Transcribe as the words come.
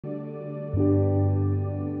It's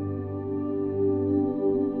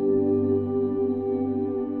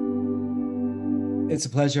a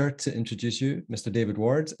pleasure to introduce you, Mr. David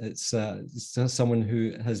Ward. It's someone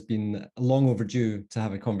who has been long overdue to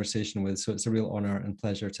have a conversation with, so it's a real honour and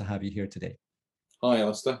pleasure to have you here today. Hi,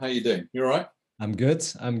 Alistair. How are you doing? You all right? I'm good.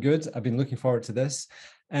 I've been looking forward to this.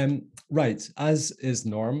 Right, as is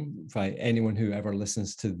norm by anyone who ever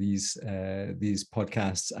listens to these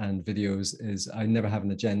podcasts and videos, is I never have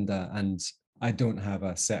an agenda and I don't have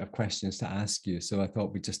a set of questions to ask you. So I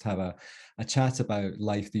thought we'd just have a chat about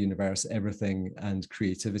life, the universe, everything, and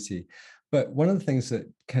creativity. But one of the things that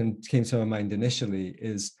came to my mind initially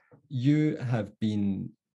is you have been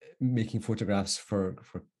making photographs for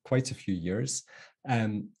quite a few years.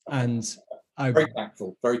 And very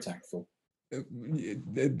tactful, very tactful.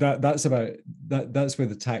 That's about that. That's where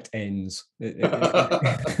the tact ends.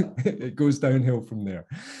 It goes downhill from there.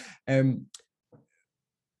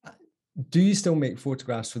 Do you still make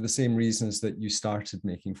photographs for the same reasons that you started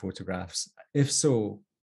making photographs? If so,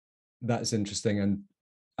 that's interesting, and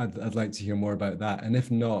I'd like to hear more about that. And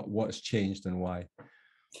if not, what's changed and why?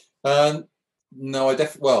 No, I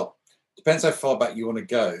definitely. Well, depends how far back you want to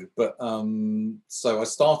go. But so I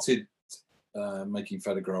started making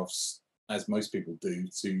photographs, as most people do,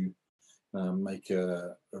 to make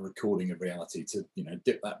a recording of reality, to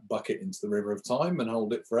dip that bucket into the river of time and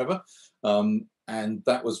hold it forever. And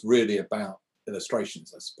that was really about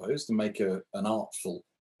illustrations, I suppose, to make an artful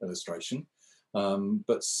illustration.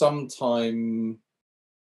 But sometime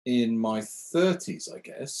in my 30s, I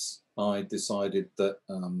guess, I decided that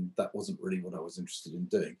that wasn't really what I was interested in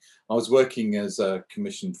doing. I was working as a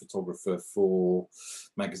commissioned photographer for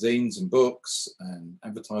magazines and books and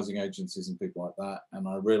advertising agencies and people like that. And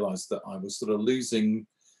I realized that I was sort of losing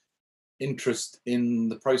interest in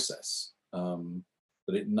the process,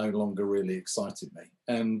 that it no longer really excited me.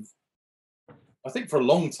 And I think for a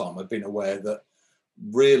long time, I've been aware that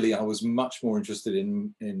really I was much more interested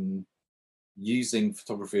in using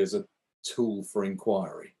photography as a tool for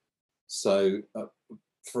inquiry. So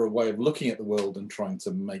for a way of looking at the world and trying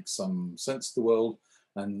to make some sense of the world.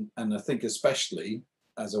 And I think especially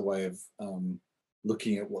as a way of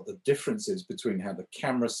looking at what the difference is between how the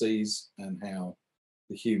camera sees and how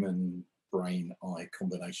the human brain-eye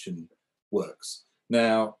combination works.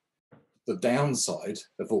 Now, the downside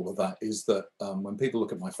of all of that is that when people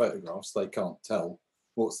look at my photographs, they can't tell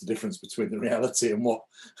what's the difference between the reality and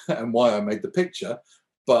why I made the picture.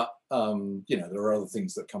 But there are other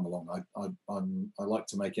things that come along. I like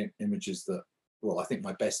to make images that, well, I think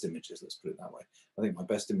my best images, let's put it that way. I think my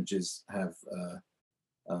best images have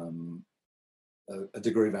a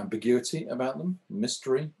degree of ambiguity about them,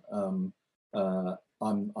 mystery. I'm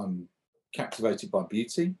captivated by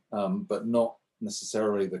beauty, but not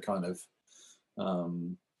necessarily the kind of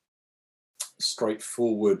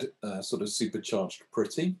straightforward, sort of supercharged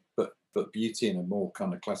pretty, but beauty in a more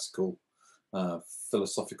kind of classical,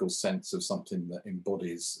 philosophical sense of something that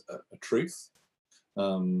embodies a truth.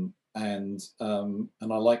 And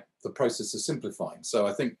I like the process of simplifying. So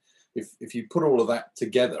I think if you put all of that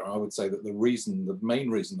together, I would say that the main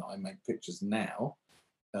reason that I make pictures now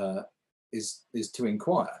is to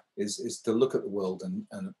inquire, is to look at the world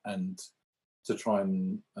and to try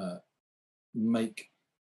and make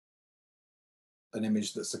an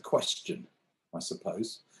image that's a question, I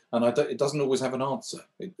suppose. And it doesn't always have an answer,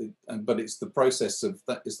 but it's the process of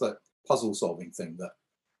that. It's that puzzle solving thing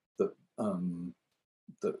that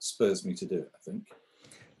spurs me to do it, I think.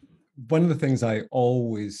 One of the things I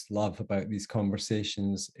always love about these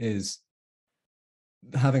conversations is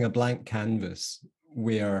having a blank canvas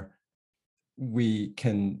where we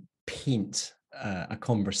can paint a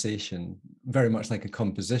conversation very much like a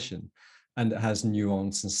composition, and it has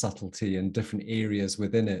nuance and subtlety and different areas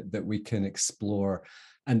within it that we can explore.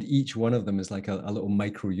 And each one of them is like a little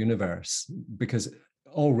micro universe, because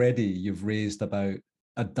already you've raised about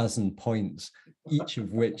a dozen points, each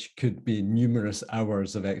of which could be numerous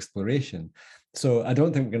hours of exploration. So I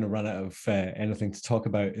don't think we're going to run out of anything to talk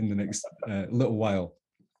about in the next little while.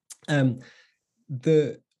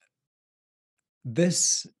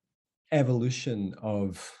 This evolution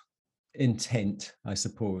of intent, I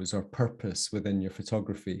suppose, or purpose within your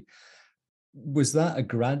photography, was that a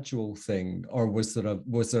gradual thing, or was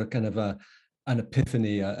there kind of an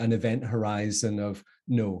epiphany, an event horizon of,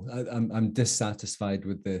 no, I'm dissatisfied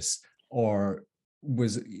with this, or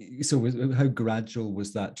how gradual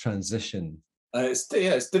was that transition?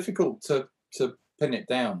 It's difficult to pin it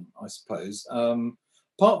down, I suppose. Part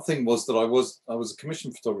of the thing was that I was a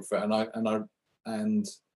commissioned photographer, and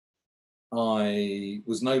I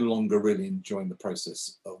was no longer really enjoying the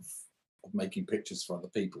process of of making pictures for other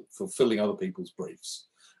people, fulfilling other people's briefs.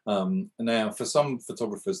 Now, for some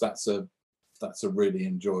photographers, that's a really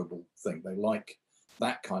enjoyable thing. They like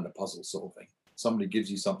that kind of puzzle solving. Somebody gives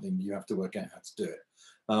you something, you have to work out how to do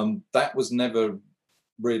it. That was never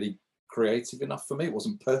really creative enough for me. It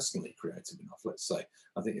wasn't personally creative enough, let's say.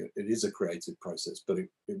 I think it is a creative process, but it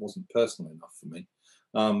wasn't personal enough for me.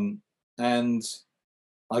 And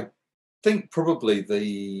I think probably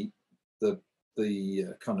the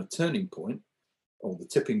kind of turning point, or the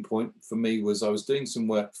tipping point for me, was I was doing some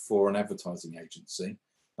work for an advertising agency,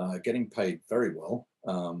 getting paid very well,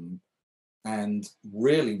 and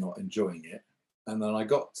really not enjoying it. And then I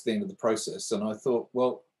got to the end of the process and I thought,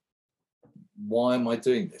 well, why am I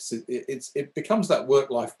doing this? It becomes that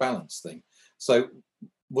work-life balance thing. So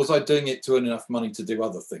was I doing it to earn enough money to do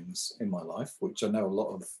other things in my life, which I know a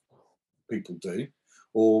lot of people do,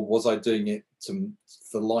 or was I doing it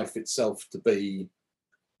for life itself to be,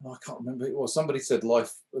 I can't remember who it was. Somebody said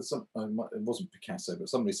life, it wasn't Picasso, but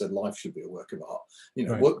somebody said life should be a work of art. You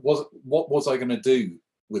know, right. What was I going to do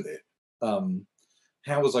with it?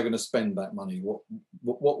 How was I going to spend that money?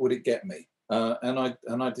 What would it get me? And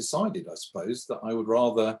I decided, I suppose, that I would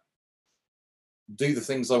rather do the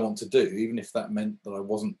things I want to do, even if that meant that I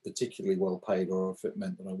wasn't particularly well paid, or if it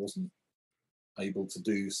meant that I wasn't able to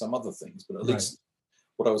do some other things. But at least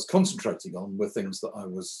what I was concentrating on were things that I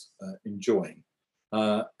was enjoying.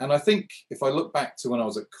 And I think if I look back to when I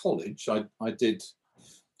was at college, I did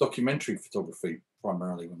documentary photography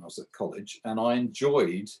primarily when I was at college, and I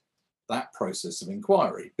enjoyed that process of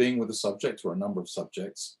inquiry, being with a subject or a number of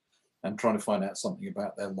subjects and trying to find out something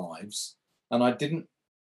about their lives. And I didn't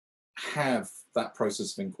have that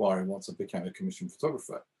process of inquiry once I became a commissioned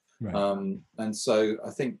photographer. Right. And so I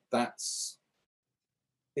think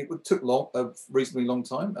it took a reasonably long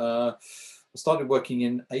time. I started working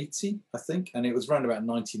in 80, I think, and it was around about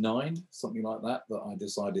 99, something like that, that I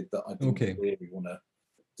decided that I didn't really want to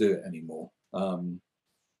do it anymore.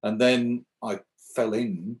 And then I fell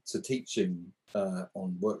into teaching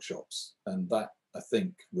on workshops, and that, I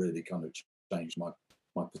think, really kind of changed my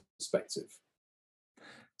perspective.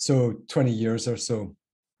 So 20 years or so.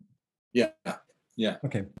 Yeah.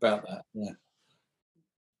 Okay. About that. Yeah.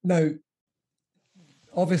 Now,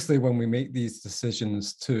 obviously, when we make these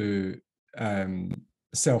decisions to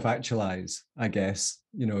self-actualize, I guess,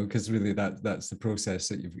 you know, because really that's the process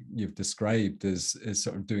that you've described, is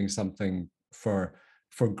sort of doing something for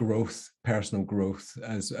growth, personal growth,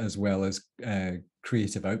 as well as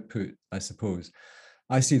creative output, I suppose.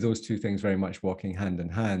 I see those two things very much walking hand in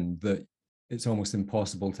hand, that it's almost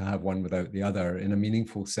impossible to have one without the other in a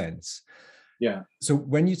meaningful sense. Yeah. So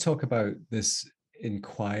when you talk about this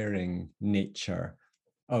inquiring nature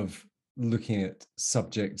of looking at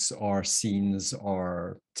subjects or scenes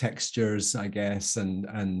or textures, I guess,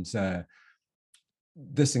 and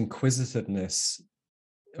this inquisitiveness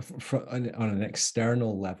on an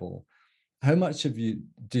external level, how much do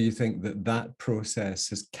you think that process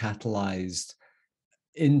has catalyzed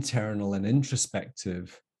internal and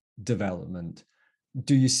introspective development?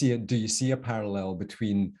 Do you see a parallel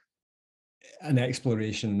between an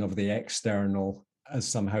exploration of the external as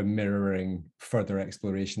somehow mirroring further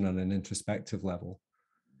exploration on an introspective level?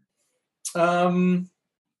 Oh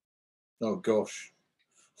gosh.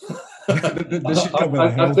 I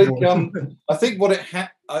think what it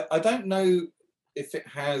I don't know if it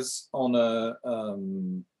has on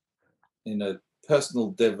in a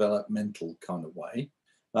personal developmental kind of way,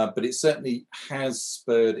 but it certainly has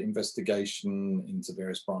spurred investigation into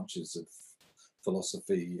various branches of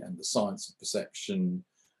philosophy and the science of perception,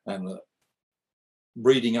 and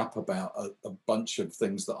reading up about a bunch of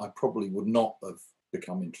things that I probably would not have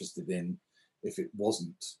become interested in if it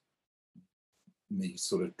wasn't me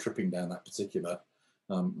sort of tripping down that particular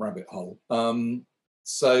rabbit hole.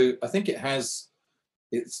 So I think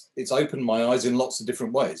it's opened my eyes in lots of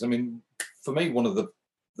different ways. I mean, for me, one of the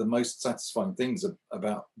most satisfying things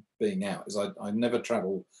about being out is I never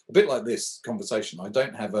travel. A bit like this conversation, I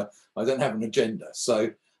don't have an agenda. So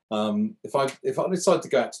if I decide to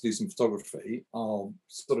go out to do some photography, I'll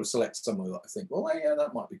sort of select somewhere that I think, well, yeah,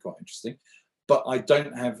 that might be quite interesting. But I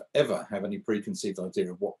don't ever have any preconceived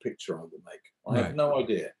idea of what picture I will make. I have no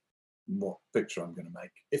idea what picture I'm going to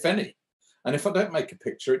make, if any. And if I don't make a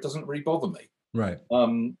picture, it doesn't really bother me. Right.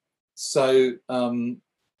 So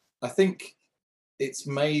I think it's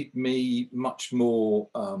made me much more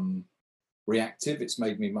reactive. It's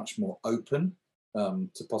made me much more open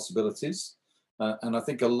to possibilities. And I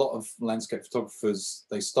think a lot of landscape photographers,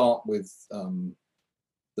 they start with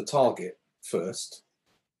the target first,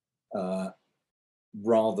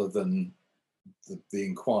 rather than the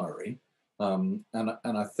inquiry. And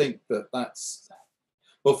I think that's,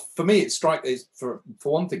 well, for me, for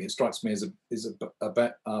one thing, it strikes me as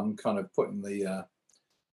about kind of putting the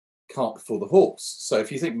cart before the horse. So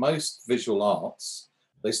if you think most visual arts,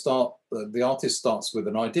 the artist starts with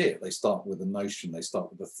an idea, they start with a notion, they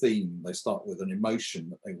start with a theme, they start with an emotion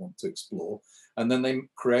that they want to explore, and then they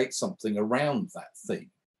create something around that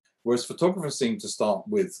theme. Whereas photographers seem to start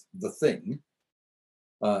with the thing,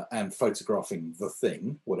 and photographing the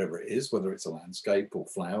thing, whatever it is, whether it's a landscape or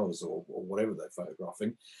flowers or whatever they're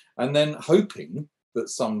photographing, and then hoping that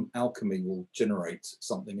some alchemy will generate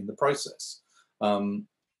something in the process. And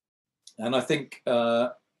I think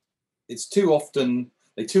it's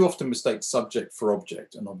they too often mistake subject for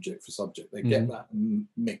object and object for subject. They get that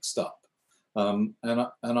mixed up. And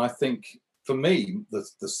I think for me,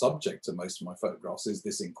 the subject of most of my photographs is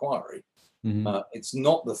this inquiry. It's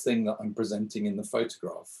not the thing that I'm presenting in the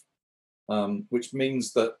photograph, which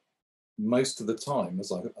means that most of the time,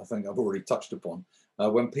 as I think I've already touched upon,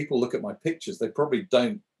 when people look at my pictures, they probably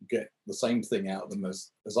don't get the same thing out of them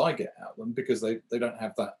as I get out of them, because they don't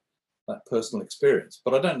have that personal experience.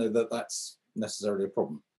 But I don't know that that's necessarily a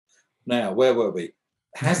problem. Now, where were we?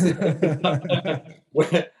 Has this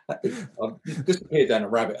I've disappeared down a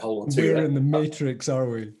rabbit hole or two? Where in the matrix are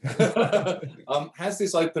we? Has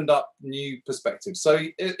this opened up new perspectives? So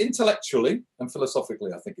intellectually and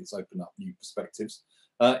philosophically, I think it's opened up new perspectives.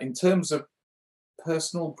 In terms of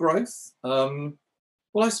personal growth, well,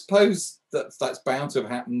 I suppose that's bound to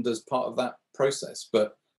have happened as part of that process,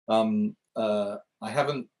 but I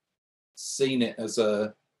haven't seen it as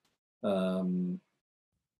a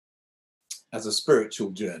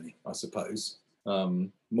spiritual journey, I suppose,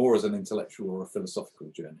 more as an intellectual or a philosophical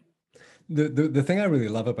journey. The thing I really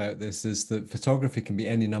love about this is that photography can be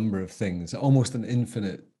any number of things, almost an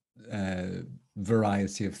infinite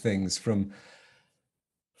variety of things, from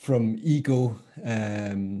ego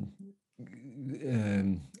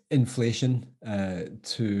inflation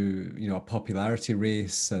to a popularity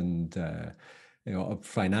race, and a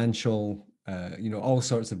financial, all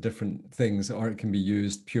sorts of different things. Or it can be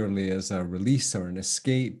used purely as a release or an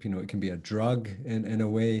escape. It can be a drug in a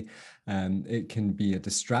way. It can be a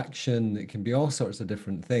distraction. It can be all sorts of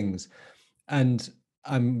different things. And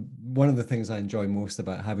one of the things I enjoy most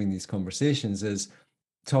about having these conversations is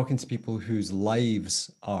talking to people whose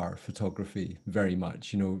lives are photography very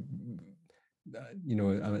much. I'd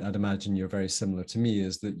imagine you're very similar to me,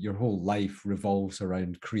 is that your whole life revolves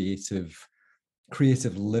around creative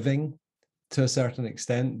living to a certain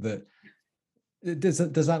extent. That does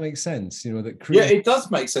that make sense? Yeah, it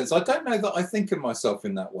does make sense. I don't know that I think of myself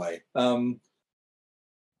in that way.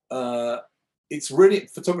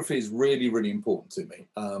 Photography is really, really important to me.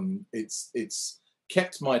 It's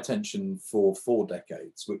kept my attention for 4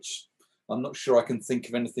 decades, which I'm not sure I can think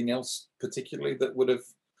of anything else particularly that would have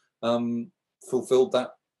fulfilled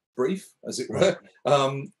that brief, as it were.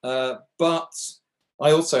 But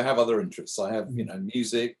I also have other interests. I have,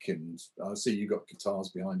 music, and I see you've got guitars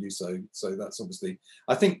behind you. So that's obviously,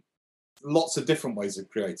 I think, lots of different ways of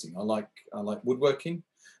creating. I like woodworking.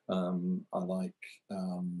 I like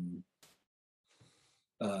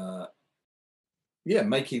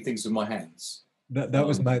making things with my hands. That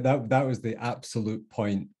was that was the absolute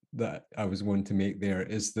point that I was wanting to make there,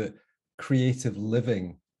 is that creative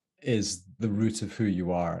living is the root of who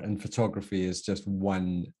you are, and photography is just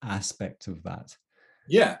one aspect of that.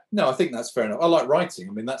 Yeah, no, I think that's fair enough. I like writing.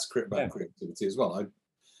 I mean, that's about creativity as well.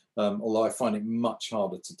 Although I find it much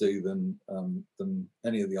harder to do than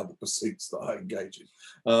any of the other pursuits that I engage in.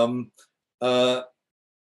 I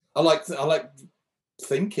like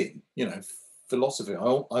thinking, philosophy.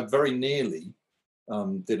 I very nearly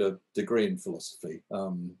did a degree in philosophy,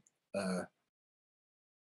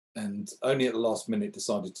 and only at the last minute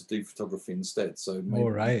decided to do photography instead. So maybe,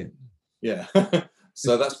 right. Yeah.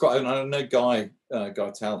 So that's quite. I know Guy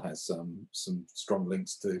Tal has some strong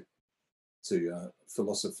links to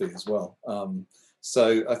philosophy as well.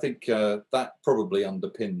 So I think that probably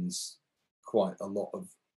underpins quite a lot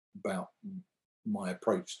about my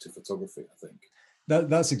approach to photography, I think.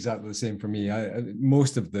 That's exactly the same for me.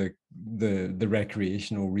 Most of the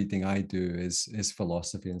recreational reading I do is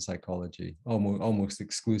philosophy and psychology, almost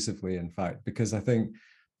exclusively, in fact, because I think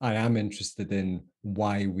I am interested in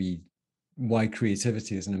why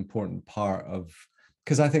creativity is an important part of,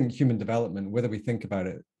 because I think human development, whether we think about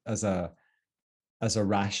it as a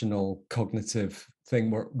rational cognitive thing,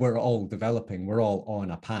 we're all developing, we're all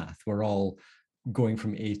on a path, we're all going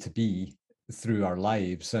from A to B through our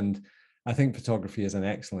lives. And I think photography is an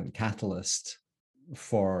excellent catalyst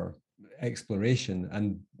for exploration,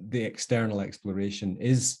 and the external exploration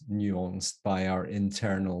is nuanced by our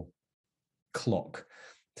internal clock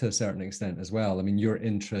to a certain extent as well. I mean, your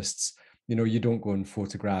interests, you don't go and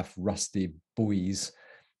photograph rusty buoys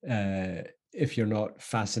if you're not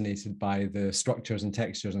fascinated by the structures and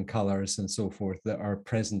textures and colors and so forth that are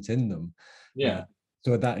present in them. Yeah.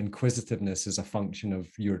 So that inquisitiveness is a function of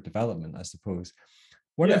your development, I suppose.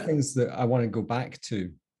 One of Yeah. the things that I want to go back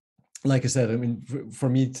to, like I said, I mean, for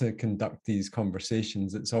me to conduct these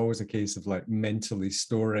conversations, it's always a case of like mentally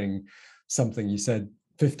storing something you said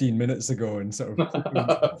 15 minutes ago and sort of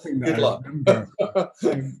hoping that Good I luck. remember.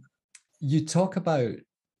 You talk about,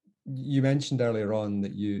 you mentioned earlier on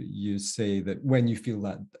that you say that when you feel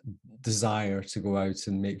that desire to go out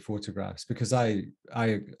and make photographs, because I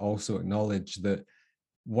also acknowledge that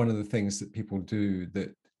one of the things that people do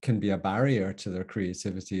that can be a barrier to their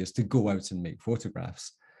creativity is to go out and make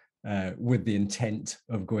photographs with the intent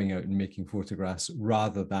of going out and making photographs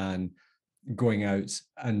rather than going out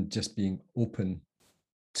and just being open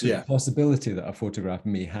to the possibility that a photograph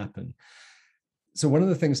may happen. So one of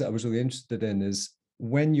the things that I was really interested in is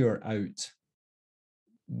when you're out,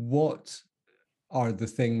 what are the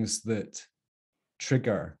things that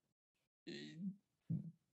trigger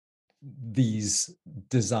these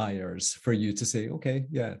desires for you to say, okay,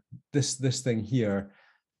 yeah, this thing here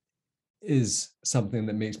is something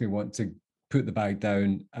that makes me want to put the bag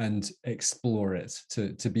down and explore it,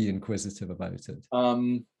 to be inquisitive about it?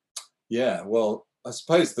 Yeah, well, I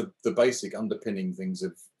suppose the basic underpinning things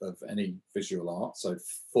of any visual art, so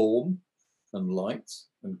form and light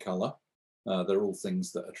and color, they're all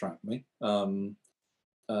things that attract me.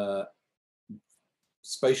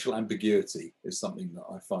 Spatial ambiguity is something that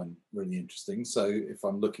I find really interesting. So if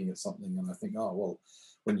I'm looking at something and I think, oh well,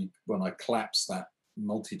 when I collapse that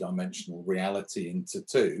multi-dimensional reality into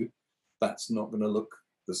two, that's not going to look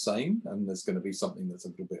the same, and there's going to be something that's a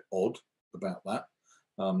little bit odd about that.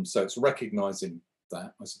 So it's recognizing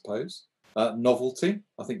that, I suppose. Novelty.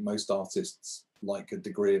 I think most artists like a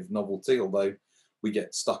degree of novelty, although we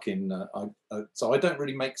get stuck in. So I don't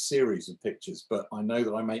really make series of pictures, but I know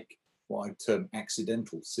that I make what I term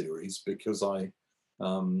accidental series because I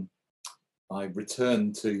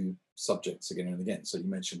return to subjects again and again. So you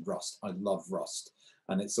mentioned rust. I love rust,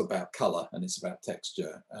 and it's about color and it's about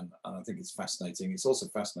texture, and I think it's fascinating. It's also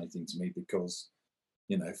fascinating to me because,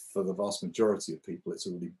 for the vast majority of people, it's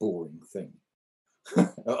a really boring thing, an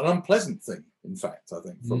unpleasant thing, in fact, I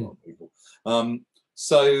think, for a lot of people.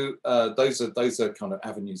 So those are kind of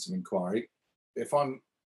avenues of inquiry. If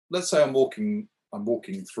let's say I'm walking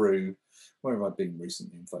through, where have I been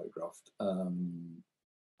recently and photographed?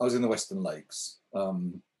 I was in the Western Lakes,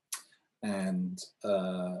 and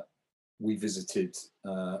we visited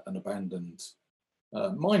an abandoned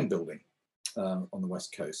mine building on the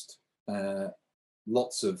west coast.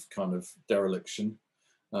 Lots of kind of dereliction,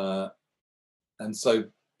 and so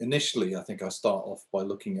initially, I think I start off by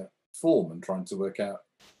looking at form and trying to work out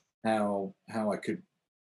how I could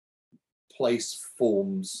place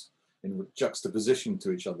forms in juxtaposition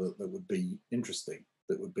to each other that would be interesting,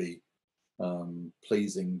 that would be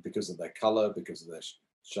pleasing because of their color, because of their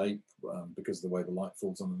shape, because of the way the light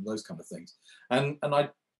falls on them, those kind of things. And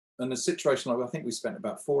a situation like, I think we spent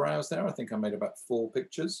about 4 hours there. I think I made about 4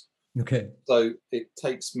 pictures. Okay. So it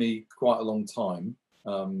takes me quite a long time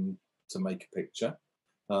to make a picture,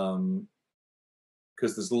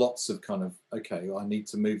 because there's lots of kind of, okay, I need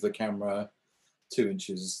to move the camera 2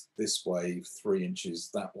 inches this way, 3 inches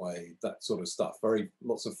that way, that sort of stuff.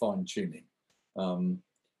 Lots of fine tuning.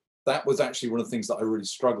 That was actually one of the things that I really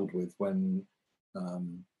struggled with when I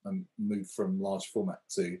moved from large format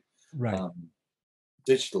to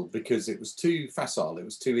digital, because it was too facile, it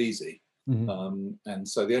was too easy. And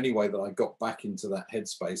so the only way that I got back into that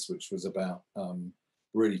headspace, which was about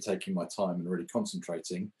really taking my time and really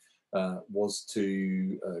concentrating, was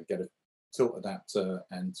to get a tilt adapter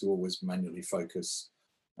and to always manually focus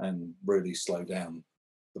and really slow down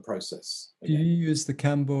the process again. Do you use the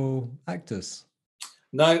Cambo Actus?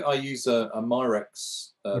 No, I use a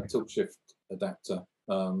Myrex tilt shift adapter,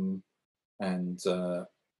 and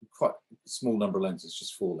quite a small number of lenses,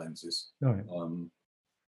 just 4 lenses. And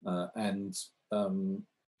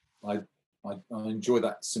I enjoy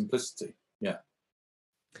that simplicity. Yeah.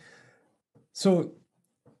 So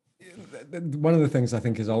one of the things I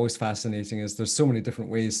think is always fascinating is there's so many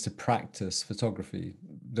different ways to practice photography.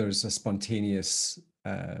 There's a spontaneous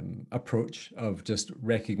approach of just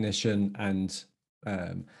recognition, and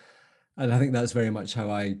I think that's very much how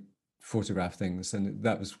I photograph things. And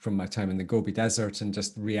that was from my time in the Gobi Desert and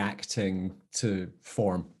just reacting to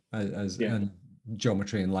form and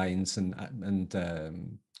geometry and lines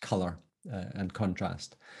and color and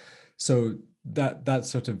contrast. So that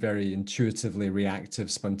sort of very intuitively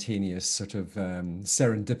reactive, spontaneous, sort of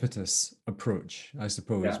serendipitous approach, I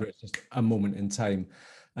suppose, Yeah. where it's just a moment in time,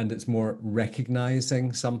 and it's more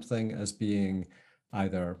recognizing something as being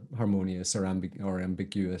either harmonious or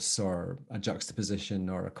ambiguous, or a juxtaposition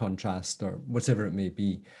or a contrast or whatever it may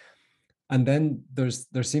be. And then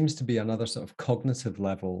there seems to be another sort of cognitive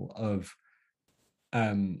level of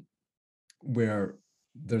where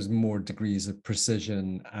there's more degrees of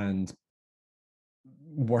precision and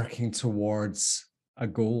working towards a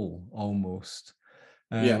goal almost.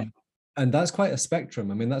 Yeah. And that's quite a spectrum.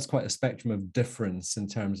 I mean, that's quite a spectrum of difference in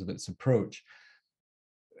terms of its approach.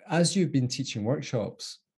 As you've been teaching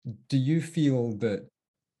workshops, do you feel that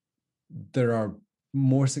there are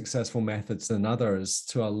more successful methods than others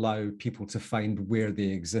to allow people to find where they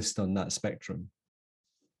exist on that spectrum?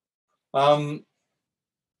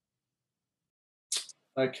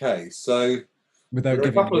 Okay, so Without there are a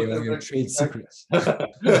giving couple away of all your trade secrets.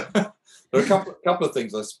 there are a couple of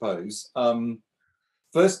things, I suppose.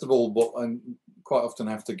 First of all, what I quite often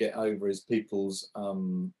have to get over is people's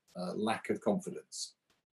lack of confidence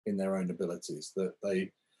in their own abilities. That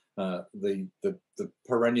they the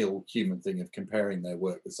perennial human thing of comparing their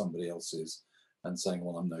work with somebody else's and saying,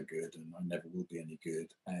 "Well, I'm no good, and I never will be any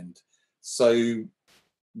good." And so,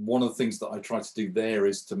 one of the things that I try to do there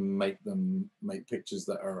is to make them make pictures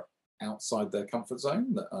that are outside their comfort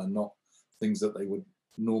zone, that are not things that they would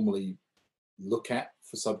normally look at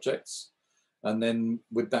for subjects. And then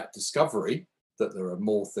with that discovery that there are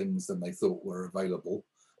more things than they thought were available,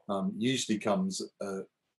 usually comes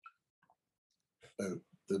the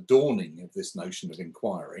dawning of this notion of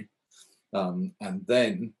inquiry. And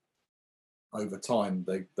then over time,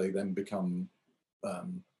 they then become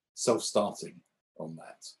self-starting on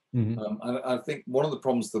that. Mm-hmm. And I think one of the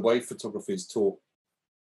problems, the way photography is taught,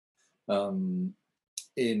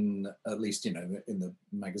 in at least in the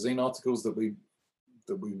magazine articles that we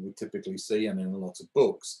would typically see, and in a lot of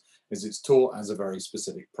books, is it's taught as a very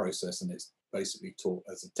specific process, and it's basically taught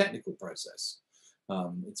as a technical process.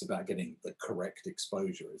 It's about getting the correct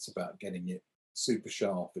exposure. It's about getting it super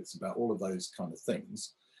sharp. It's about all of those kind of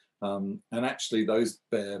things. And actually, those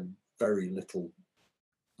bear very little.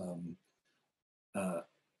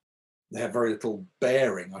 They have very little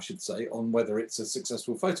bearing, I should say, on whether it's a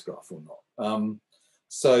successful photograph or not.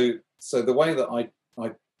 So the way that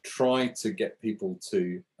I try to get people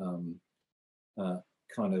to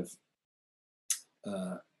kind of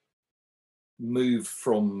move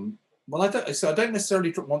from, well, I don't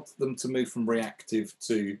necessarily want them to move from reactive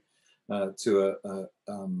to a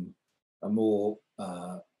more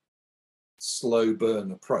slow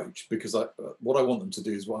burn approach, because what I want them to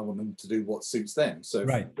do is what suits them. So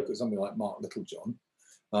Right. if you look at something like Mark Littlejohn,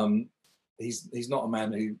 he's not a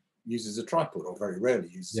man who uses a tripod, or very rarely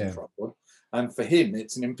uses a tripod, and for him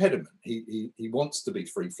it's an impediment. He wants to be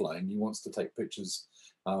free flowing. He wants to take pictures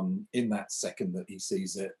in that second that he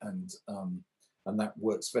sees it, and that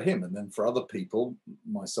works for him. And then for other people,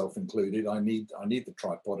 myself included, I need the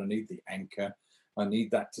tripod, I need the anchor, I need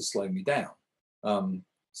that to slow me down.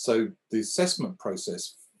 So the assessment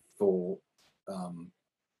process for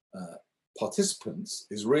participants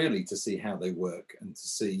is really to see how they work, and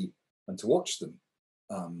to watch them,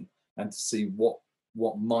 and to see what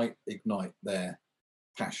might ignite their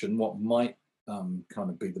passion, what might kind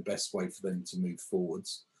of be the best way for them to move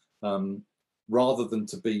forwards, rather than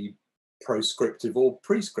to be proscriptive or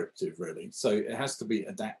prescriptive, really. So it has to be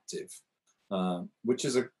adaptive, which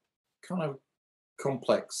is a kind of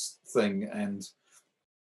complex thing, and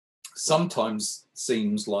sometimes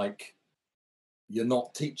seems like you're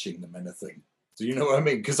not teaching them anything. Do you know what I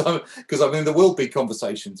mean? Because I mean, there will be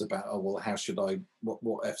conversations about, oh, well, how should I,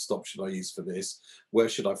 what f-stop should I use for this? Where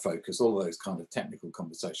should I focus? All of those kind of technical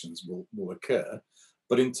conversations will occur.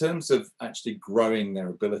 But in terms of actually growing their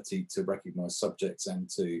ability to recognize subjects and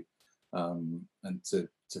to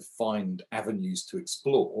find avenues to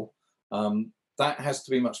explore, that has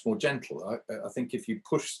to be much more gentle. I think if you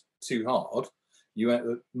push too hard,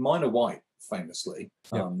 Minor White famously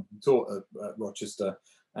taught at Rochester,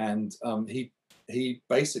 and he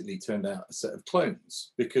basically turned out a set of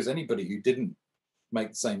clones, because anybody who didn't make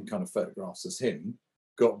the same kind of photographs as him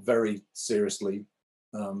got very seriously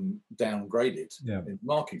downgraded in the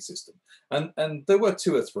marking system. And there were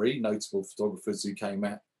 2 or 3 notable photographers who came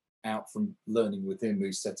out from learning with him,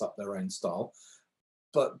 who set up their own style,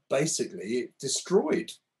 but basically it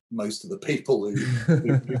destroyed most of the people who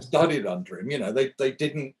studied under him. They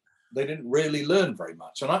didn't really learn very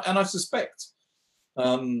much, and I suspect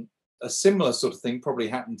a similar sort of thing probably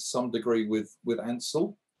happened to some degree with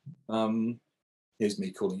Ansel. Here's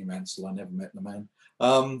me calling him Ansel. I never met the man.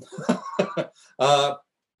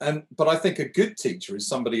 But I think a good teacher is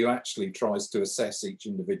somebody who actually tries to assess each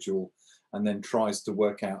individual and then tries to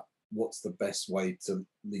work out what's the best way to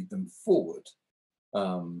lead them forward.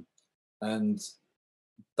 And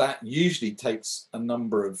that usually takes a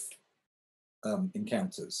number of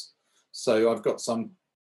encounters. So I've got some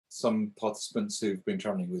participants who've been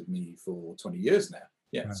traveling with me for 20 years now.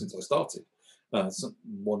 Yeah, right. Since I started.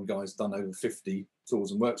 One guy's done over 50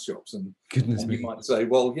 tours and workshops, and you might say,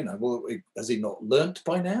 well, has he not learnt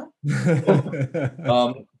by now?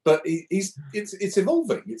 But it's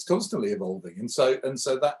evolving. It's constantly evolving, and so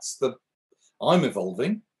I'm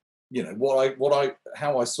evolving.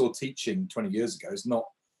 How I saw teaching 20 years ago is not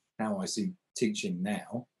how I see teaching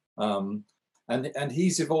now, and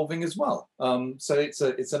he's evolving as well. So it's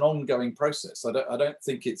an ongoing process. I don't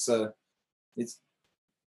think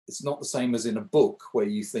it's not the same as in a book where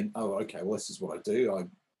you think, oh, okay, well, this is what I do.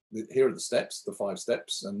 Here are the steps, the 5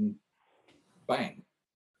 steps, and bang.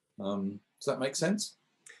 Does that make sense?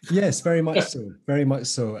 Yes, very much so. Very much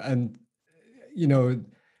so. And,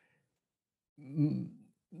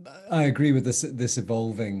 I agree with this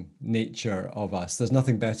evolving nature of us. There's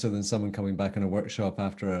nothing better than someone coming back in a workshop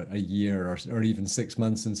after a year or even 6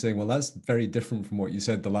 months and saying, well, that's very different from what you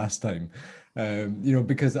said the last time.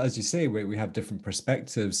 Because as you say, we have different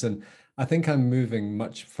perspectives. And I think I'm moving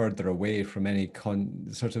much further away from any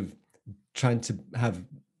sort of trying to have.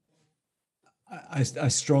 I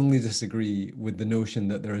strongly disagree with the notion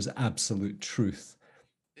that there is absolute truth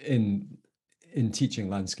in teaching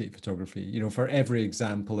landscape photography. For every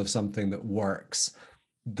example of something that works,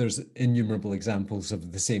 there's innumerable examples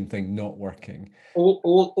of the same thing not working.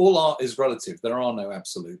 All art is relative. There are no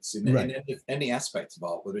absolutes in any aspect of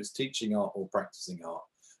art, whether it's teaching art or practicing art.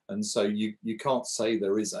 And so you can't say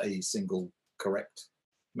there is a single correct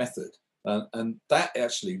method. And that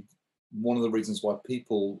actually, one of the reasons why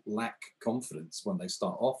people lack confidence when they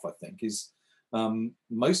start off, I think, is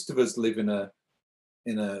most of us live in a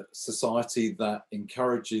society that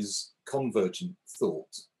encourages convergent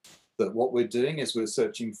thought, that what we're doing is we're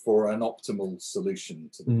searching for an optimal solution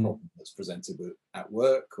to the problem that's presented at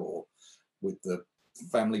work or with the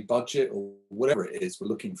family budget or whatever it is. We're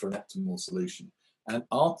looking for an optimal solution. And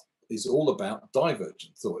art is all about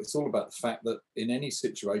divergent thought. It's all about the fact that in any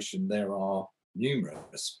situation there are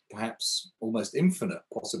numerous, perhaps almost infinite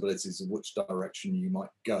possibilities of which direction you might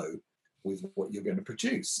go with what you're going to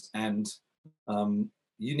produce. And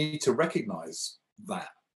you need to recognize that.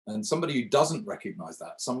 And somebody who doesn't recognize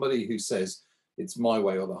that, somebody who says it's my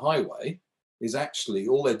way or the highway, is actually,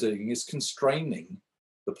 all they're doing is constraining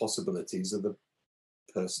the possibilities of the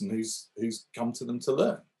person who's come to them to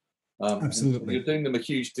learn. Absolutely. You're doing them a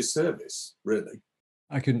huge disservice, really.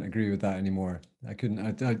 I couldn't agree with that anymore. I couldn't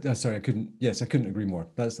agree more.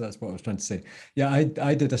 That's what I was trying to say. Yeah,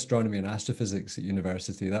 I did astronomy and astrophysics at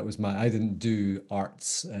university. That was I didn't do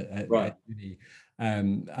arts at uni.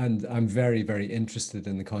 And I'm very, very interested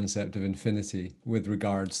in the concept of infinity with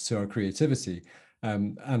regards to our creativity.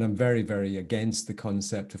 And I'm very, very against the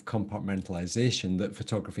concept of compartmentalization, that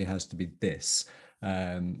photography has to be this.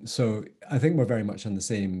 So I think we're very much on the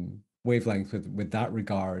same wavelength with that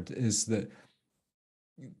regard, is that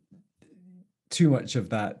too much of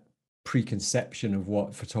that preconception of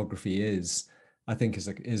what photography is, I think,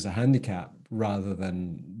 is a handicap rather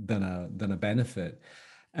than a benefit.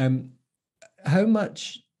 How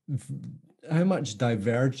much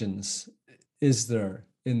divergence is there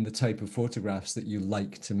in the type of photographs that you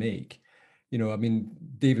like to make? I mean,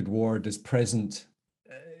 David Ward is present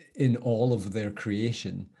in all of their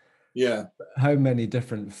creation. Yeah. How many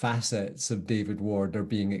different facets of David Ward are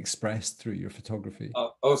being expressed through your photography? I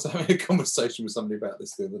was having a conversation with somebody about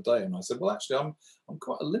this the other day, and I said, well, actually, I'm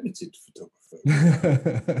quite a limited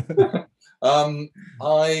photographer.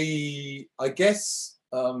 I guess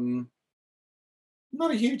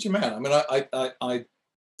not a huge amount. I mean, I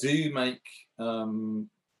do make the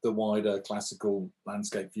wider classical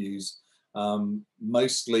landscape views.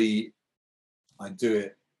 Mostly, I do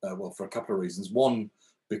it for a couple of reasons. One,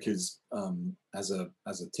 because as a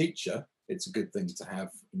teacher, it's a good thing to have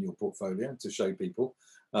in your portfolio to show people,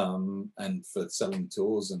 and for selling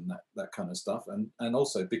tours and that kind of stuff. And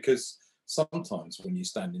also because sometimes when you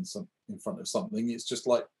stand in front of something, it's just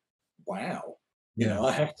like, wow,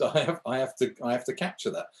 I have to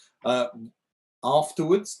capture that.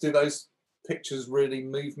 Afterwards, do those pictures really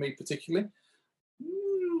move me particularly?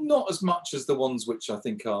 Not as much as the ones which I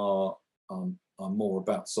think are more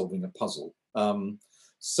about solving a puzzle.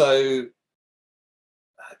 So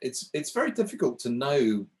it's very difficult to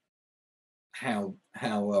know how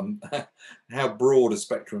how broad a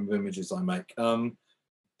spectrum of images I make.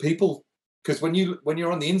 People, because when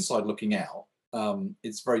you're on the inside looking out,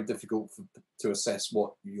 it's very difficult to assess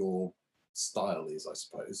what your style is, I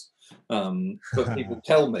suppose. But people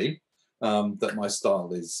tell me that my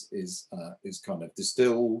style is kind of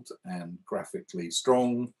distilled and graphically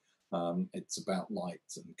strong. It's about light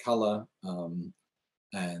and color,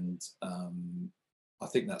 and I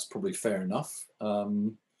think that's probably fair enough.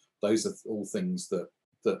 Those are all things that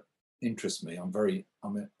interest me. I'm very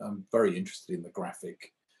interested in the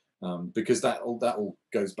graphic, because that all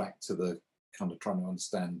goes back to the kind of trying to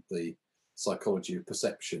understand the psychology of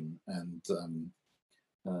perception, and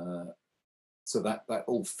so that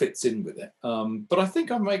all fits in with it. But I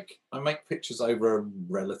think I make pictures over a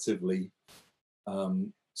relatively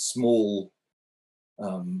small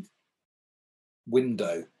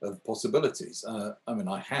window of possibilities. I mean,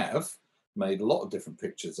 I have made a lot of different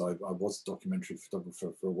pictures. I was a documentary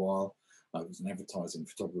photographer for a while. I was an advertising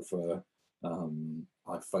photographer.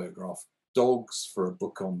 I photographed dogs for a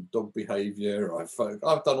book on dog behavior. I've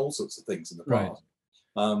done all sorts of things in the past.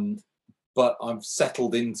 Right. But I've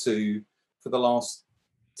settled into, for the last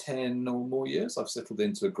 10 or more years, I've settled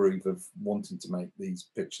into a groove of wanting to make these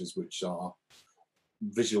pictures which are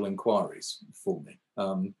visual inquiries for me,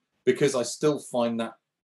 because I still find that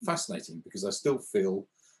fascinating, because I still feel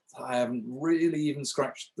that I haven't really even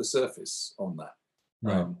scratched the surface on that.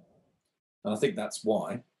 Right. And I think that's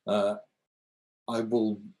why I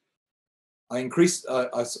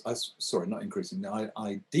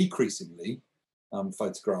decreasingly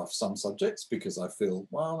photograph some subjects, because I feel,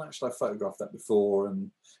 well, actually I photographed that before,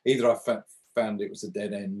 and either I found it was a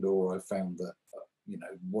dead end, or I found that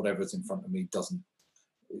whatever's in front of me doesn't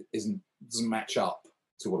match up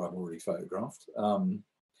to what I've already photographed.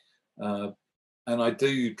 And I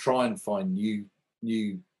do try and find new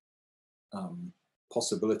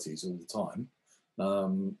possibilities all the time.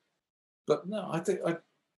 But no, I think I'm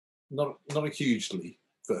not a hugely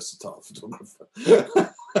versatile photographer.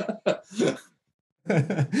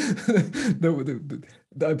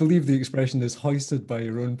 I believe the expression is hoisted by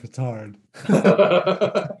your own petard.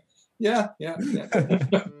 Yeah.